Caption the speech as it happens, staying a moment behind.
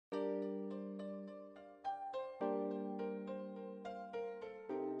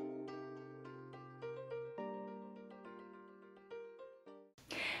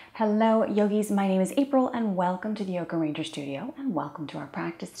Hello yogis, my name is April and welcome to the Yoga Ranger Studio and welcome to our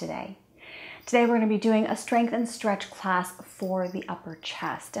practice today. Today we're going to be doing a strength and stretch class for the upper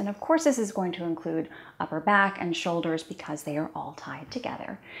chest, and of course this is going to include upper back and shoulders because they are all tied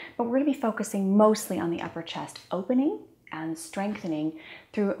together. But we're going to be focusing mostly on the upper chest opening and strengthening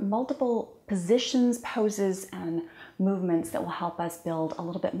through multiple positions, poses, and movements that will help us build a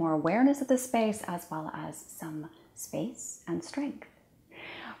little bit more awareness of the space as well as some space and strength.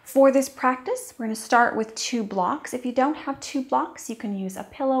 For this practice, we're going to start with 2 blocks. If you don't have 2 blocks, you can use a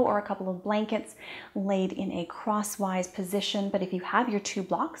pillow or a couple of blankets laid in a crosswise position. But if you have your 2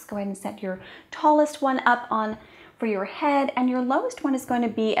 blocks, go ahead and set your tallest one up on for your head, and your lowest one is going to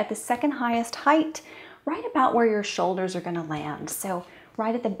be at the second highest height, right about where your shoulders are going to land. So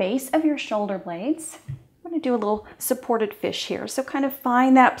right at the base of your shoulder blades. I'm going to do a little supported fish here. So kind of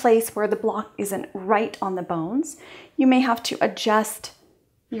find that place where the block isn't right on the bones. You may have to adjust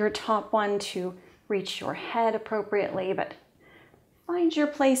your top one to reach your head appropriately, but find your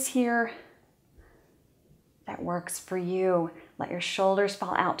place here that works for you. Let your shoulders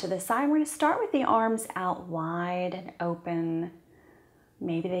fall out to the side. We're going to start with the arms out wide and open.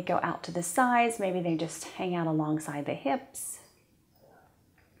 Maybe they go out to the sides, maybe they just hang out alongside the hips.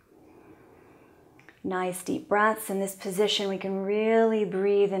 Nice deep breaths. In this position, we can really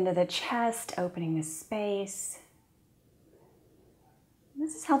breathe into the chest, opening the space.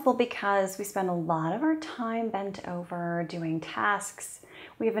 This is helpful because we spend a lot of our time bent over doing tasks.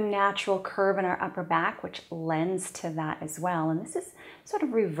 We have a natural curve in our upper back, which lends to that as well. And this is sort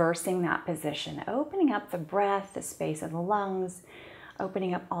of reversing that position, opening up the breath, the space of the lungs,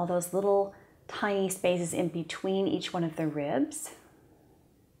 opening up all those little tiny spaces in between each one of the ribs.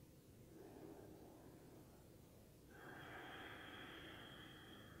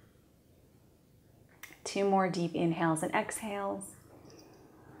 Two more deep inhales and exhales.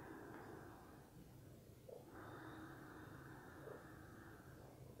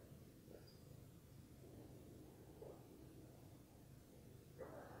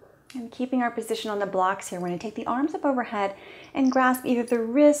 And keeping our position on the blocks here, we're going to take the arms up overhead and grasp either the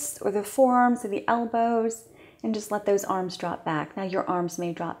wrists or the forearms or the elbows and just let those arms drop back. Now your arms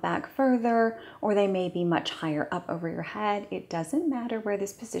may drop back further or they may be much higher up over your head. It doesn't matter where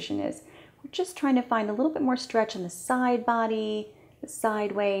this position is. We're just trying to find a little bit more stretch in the side body, the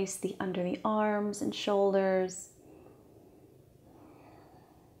side waist, the under the arms and shoulders.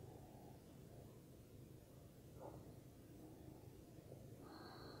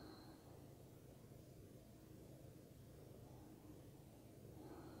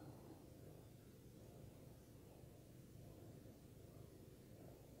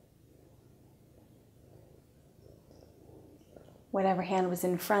 Whatever hand was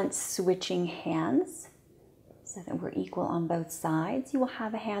in front, switching hands so that we're equal on both sides. You will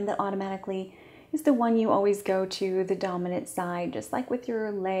have a hand that automatically is the one you always go to, the dominant side, just like with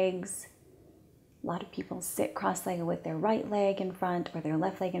your legs. A lot of people sit cross-legged with their right leg in front or their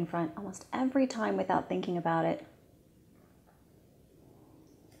left leg in front almost every time without thinking about it.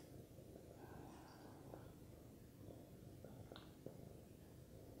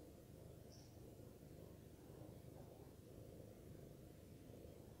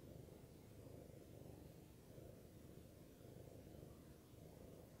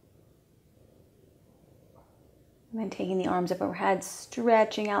 And then taking the arms up overhead,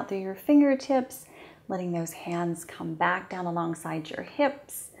 stretching out through your fingertips, letting those hands come back down alongside your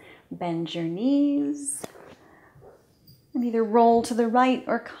hips. Bend your knees and either roll to the right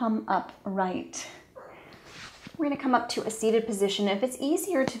or come up right. We're going to come up to a seated position. If it's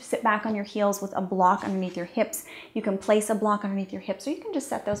easier to sit back on your heels with a block underneath your hips, you can place a block underneath your hips, or you can just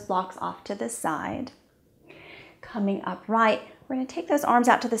set those blocks off to the side. Coming upright, we're going to take those arms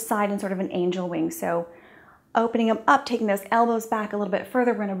out to the side in sort of an angel wing. So opening them up, taking those elbows back a little bit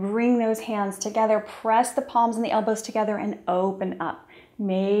further. We're going to bring those hands together, press the palms and the elbows together and open up.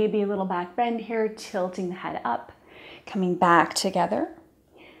 Maybe a little back bend here, tilting the head up, coming back together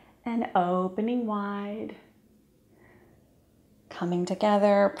and opening wide. Coming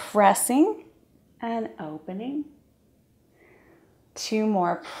together, pressing and opening. 2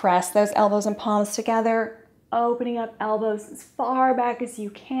 more, press those elbows and palms together, opening up elbows as far back as you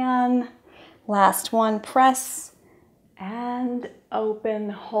can. Last one, press and open.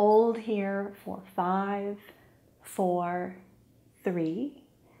 Hold here for 5, 4, 3,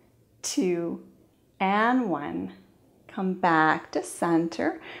 2, and 1. Come back to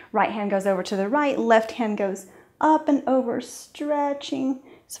center. Right hand goes over to the right, left hand goes up and over, stretching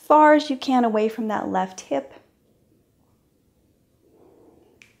as far as you can away from that left hip.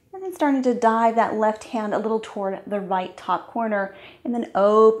 And then starting to dive that left hand a little toward the right top corner and then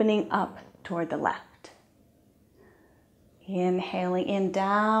opening up toward the left. Inhaling in,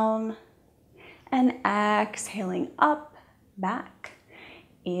 down, and exhaling up, back.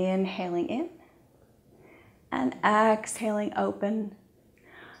 Inhaling in and exhaling open.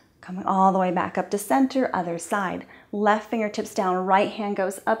 Coming all the way back up to center, other side. Left fingertips down, right hand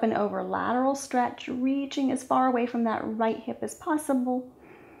goes up and over, lateral stretch, reaching as far away from that right hip as possible.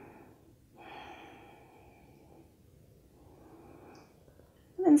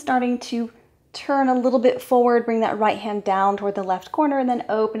 And then starting to turn a little bit forward, bring that right hand down toward the left corner and then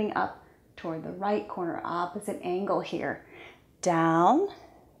opening up toward the right corner, opposite angle here. Down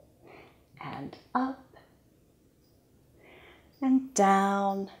and up and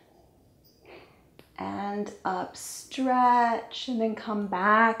down and up, stretch, and then come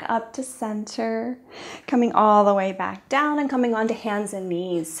back up to center, coming all the way back down and coming onto hands and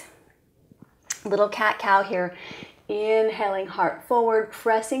knees. Little cat-cow here. Inhaling, heart forward,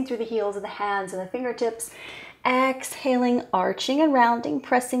 pressing through the heels of the hands and the fingertips. Exhaling, arching and rounding,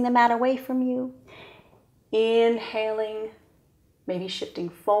 pressing the mat away from you. Inhaling, maybe shifting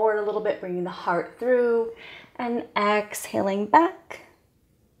forward a little bit, bringing the heart through, and exhaling back.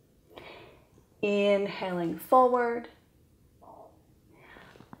 Inhaling forward,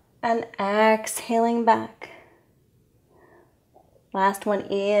 and exhaling back. Last one,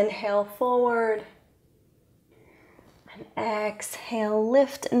 inhale forward, and exhale,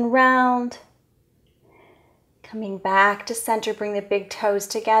 lift and round. Coming back to center, bring the big toes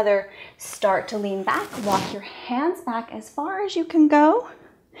together. Start to lean back, walk your hands back as far as you can go.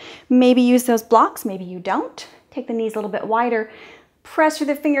 Maybe use those blocks, maybe you don't. Take the knees a little bit wider. Press through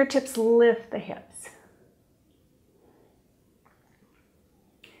the fingertips, lift the hips.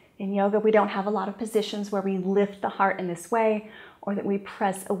 In yoga, we don't have a lot of positions where we lift the heart in this way or that we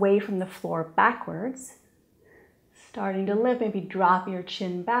press away from the floor backwards. Starting to lift, maybe drop your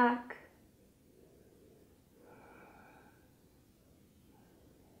chin back.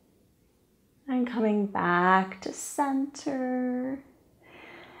 And coming back to center.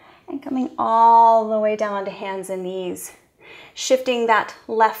 And coming all the way down to hands and knees. Shifting that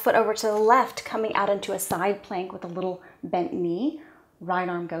left foot over to the left, coming out into a side plank with a little bent knee. Right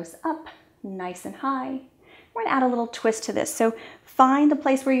arm goes up, nice and high. We're gonna add a little twist to this. So find the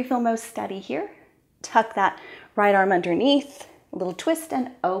place where you feel most steady here. Tuck that right arm underneath, a little twist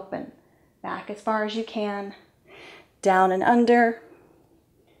and open. Back as far as you can. Down and under,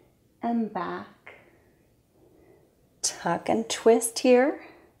 and back. Tuck and twist here.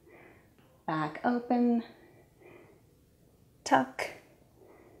 Back open. Tuck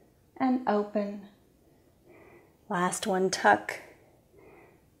and open. Last one, tuck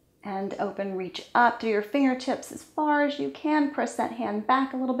and open. Reach up through your fingertips as far as you can. Press that hand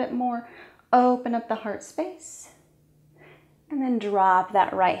back a little bit more. Open up the heart space. And then drop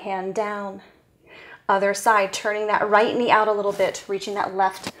that right hand down. Other side, turning that right knee out a little bit, reaching that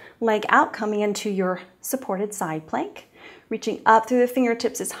left leg out, coming into your supported side plank. Reaching up through the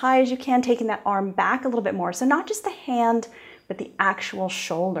fingertips as high as you can, taking that arm back a little bit more. So not just the hand, but the actual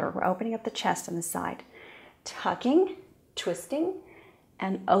shoulder. We're opening up the chest on the side. Tucking, twisting,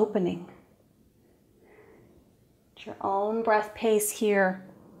 and opening. At your own breath pace here.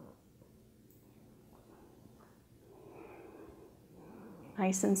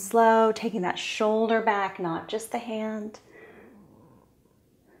 Nice and slow, taking that shoulder back, not just the hand.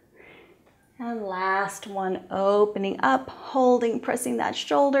 And last one, opening up, holding, pressing that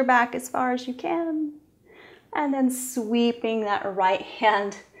shoulder back as far as you can. And then sweeping that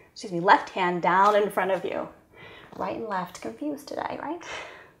left hand down in front of you. Right and left, confused today, right?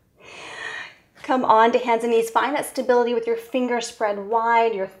 Come on to hands and knees. Find that stability with your fingers spread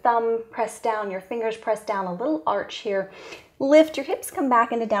wide, your thumb pressed down, your fingers pressed down, a little arch here. Lift your hips, come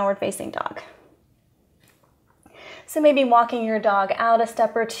back into downward facing dog. So maybe walking your dog out a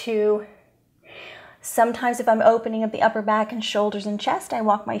step or two. Sometimes if I'm opening up the upper back and shoulders and chest, I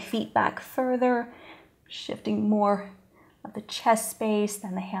walk my feet back further, shifting more of the chest space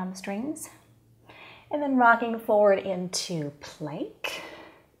than the hamstrings. And then rocking forward into plank.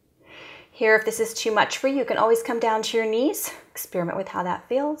 Here, if this is too much for you, you can always come down to your knees. Experiment with how that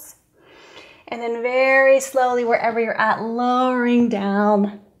feels. And then very slowly, wherever you're at, lowering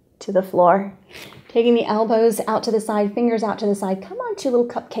down to the floor. Taking the elbows out to the side, fingers out to the side. Come on, two little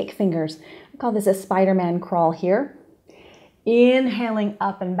cupcake fingers. I call this a Spider-Man crawl here. Inhaling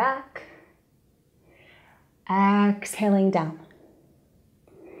up and back. Exhaling down.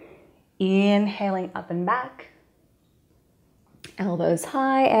 Inhaling up and back. Elbows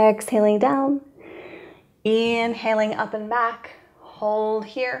high, exhaling down. Inhaling up and back. hold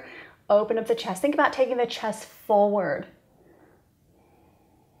here. Open up the chest. Think about taking the chest forward.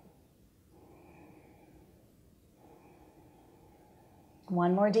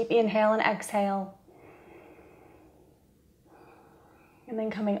 One more deep inhale and exhale. And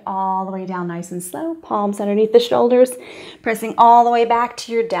then coming all the way down nice and slow. Palms underneath the shoulders. Pressing all the way back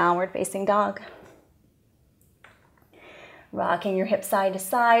to your downward facing dog. Rocking your hips side to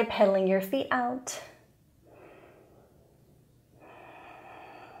side, pedaling your feet out.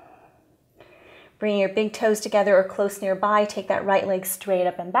 Bring your big toes together or close nearby. Take that right leg straight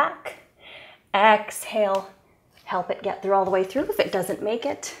up and back. Exhale. Help it get through all the way through. If it doesn't make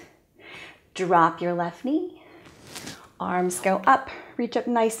it, drop your left knee. Arms go up. Reach up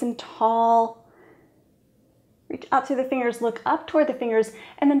nice and tall. Reach up through the fingers. Look up toward the fingers.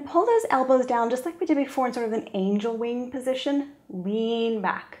 And then pull those elbows down just like we did before in sort of an angel wing position. Lean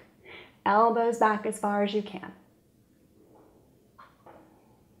back. Elbows back as far as you can.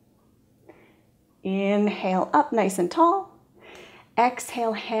 Inhale up nice and tall.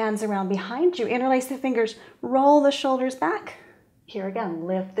 Exhale, hands around behind you. Interlace the fingers. Roll the shoulders back. Here again,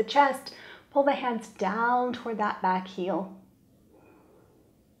 lift the chest. Pull the hands down toward that back heel.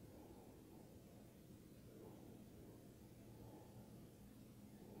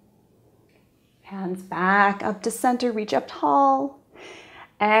 Hands back up to center. Reach up tall.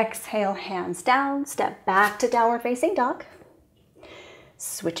 Exhale, hands down. Step back to downward facing dog.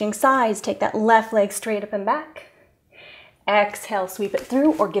 Switching sides, take that left leg straight up and back. Exhale, sweep it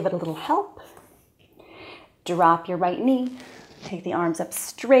through or give it a little help. Drop your right knee. Take the arms up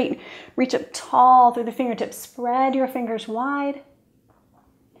straight. Reach up tall through the fingertips. Spread your fingers wide.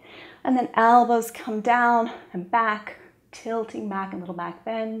 And then elbows come down and back, tilting back, a little back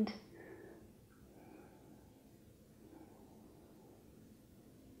bend.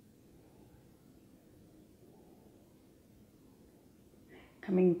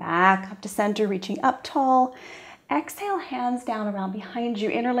 Coming back up to center, reaching up tall. Exhale, hands down around behind you.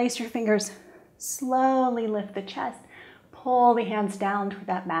 Interlace your fingers. Slowly lift the chest. Pull the hands down toward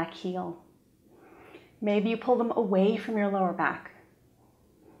that back heel. Maybe you pull them away from your lower back.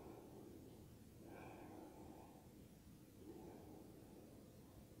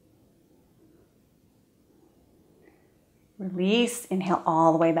 Release, inhale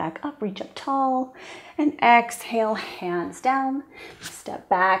all the way back up, reach up tall, and exhale, hands down. Step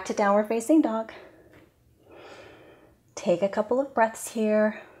back to downward facing dog. Take a couple of breaths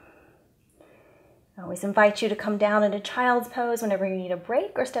here. I always invite you to come down into child's pose whenever you need a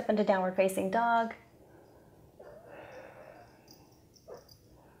break or step into downward facing dog.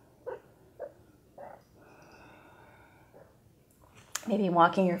 Maybe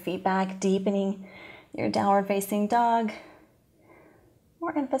walking your feet back, deepening your downward facing dog.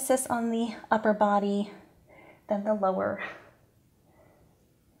 More emphasis on the upper body than the lower.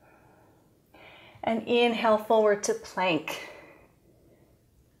 And inhale forward to plank.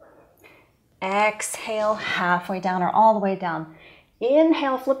 Exhale, halfway down or all the way down.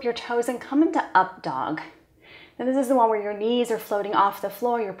 Inhale, flip your toes and come into up dog. Now this is the one where your knees are floating off the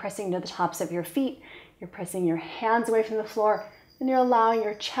floor. You're pressing to the tops of your feet. You're pressing your hands away from the floor. And you're allowing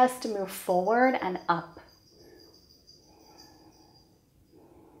your chest to move forward and up.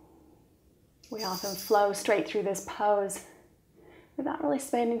 We often flow straight through this pose without really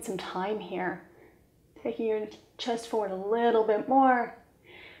spending some time here. Taking your chest forward a little bit more.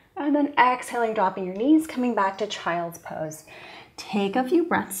 And then exhaling, dropping your knees, coming back to child's pose. Take a few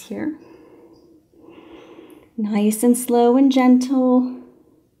breaths here. Nice and slow and gentle.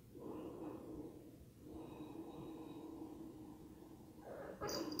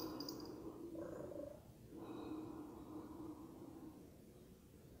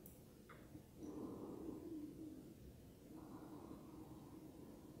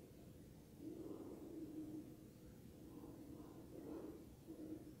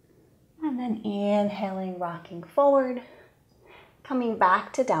 And then inhaling, rocking forward, coming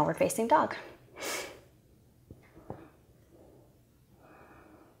back to downward facing dog.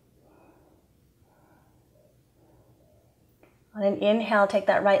 On an inhale, take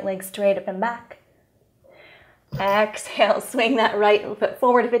that right leg straight up and back. Exhale, swing that right foot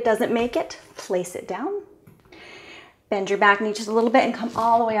forward. If it doesn't make it, place it down. Bend your back knee just a little bit and come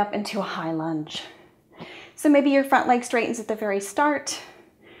all the way up into a high lunge. So maybe your front leg straightens at the very start.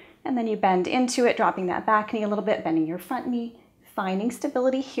 And then you bend into it, dropping that back knee a little bit, bending your front knee, finding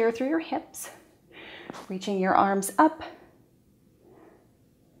stability here through your hips, reaching your arms up,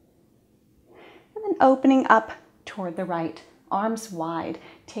 and then opening up toward the right, arms wide,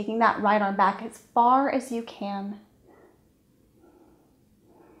 taking that right arm back as far as you can.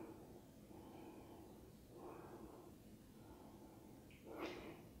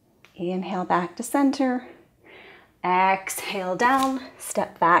 Inhale back to center. Exhale down,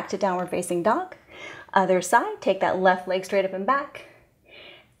 step back to downward facing dog. Other side, take that left leg straight up and back.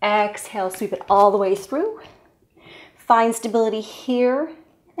 Exhale, sweep it all the way through. Find stability here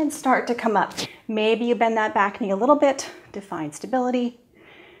and start to come up. Maybe you bend that back knee a little bit to find stability.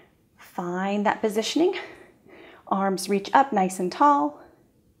 Find that positioning. Arms reach up nice and tall.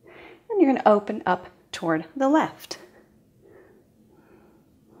 And you're going to open up toward the left.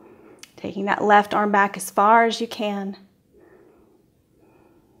 Taking that left arm back as far as you can.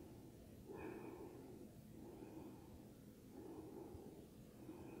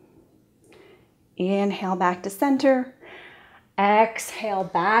 Inhale back to center. Exhale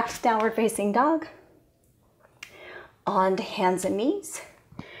back to downward facing dog. Onto hands and knees.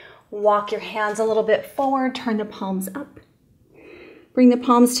 Walk your hands a little bit forward. Turn the palms up. Bring the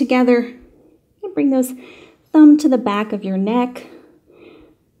palms together. And bring those thumb to the back of your neck.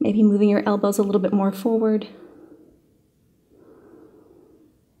 Maybe moving your elbows a little bit more forward.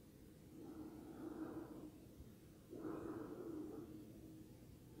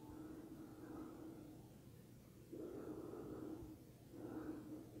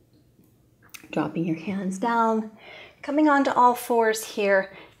 Dropping your hands down, coming onto all fours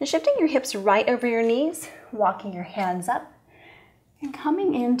here, and shifting your hips right over your knees, walking your hands up, and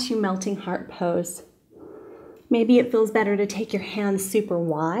coming into melting heart pose. Maybe it feels better to take your hands super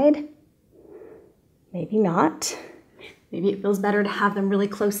wide. Maybe not. Maybe it feels better to have them really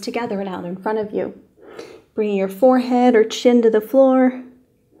close together and out in front of you. Bringing your forehead or chin to the floor.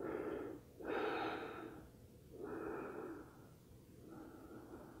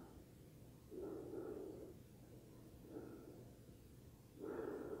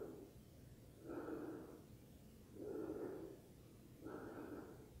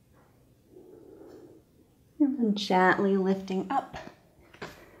 And then gently lifting up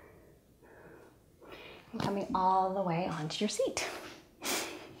and coming all the way onto your seat.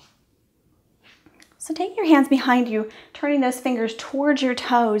 So take your hands behind you, turning those fingers towards your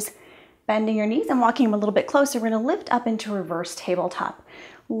toes, bending your knees and walking them a little bit closer. We're going to lift up into reverse tabletop,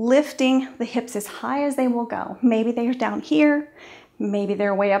 lifting the hips as high as they will go. Maybe they're down here, maybe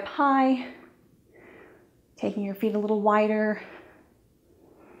they're way up high. Taking your feet a little wider.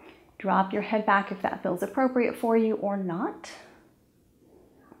 Drop your head back if that feels appropriate for you or not.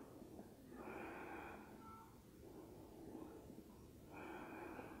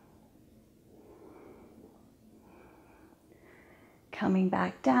 Coming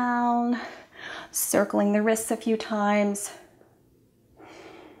back down, circling the wrists a few times.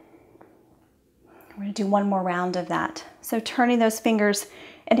 We're going to do one more round of that. So turning those fingers,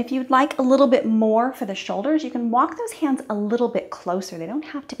 and if you'd like a little bit more for the shoulders, you can walk those hands a little bit closer. They don't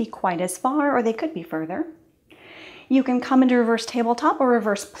have to be quite as far, or they could be further. You can come into reverse tabletop or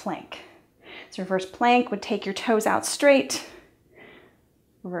reverse plank. So reverse plank would take your toes out straight.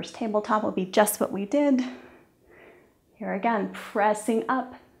 Reverse tabletop will be just what we did. Here again, pressing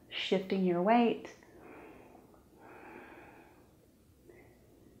up, shifting your weight.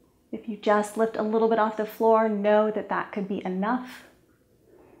 If you just lift a little bit off the floor, know that that could be enough.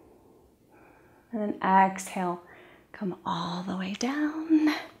 And then exhale, come all the way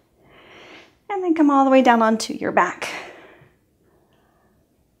down. And then come all the way down onto your back.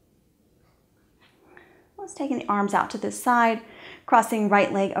 Let's take the arms out to the side, crossing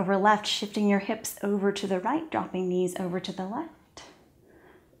right leg over left, shifting your hips over to the right, dropping knees over to the left.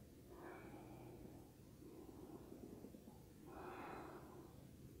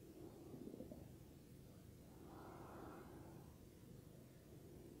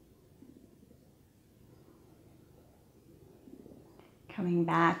 Coming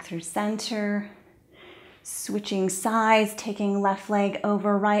back through center, switching sides, taking left leg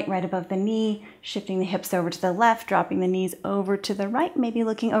over right, right above the knee, shifting the hips over to the left, dropping the knees over to the right, maybe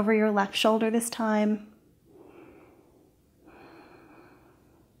looking over your left shoulder this time.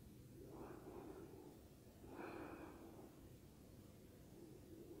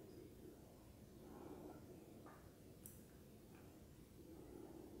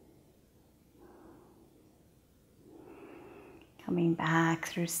 Coming back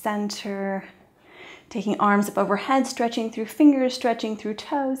through center, taking arms up overhead, stretching through fingers, stretching through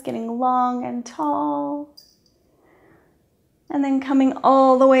toes, getting long and tall. And then coming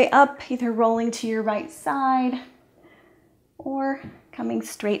all the way up, either rolling to your right side or coming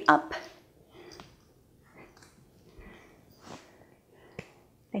straight up.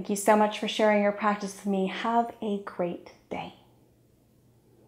 Thank you so much for sharing your practice with me. Have a great day.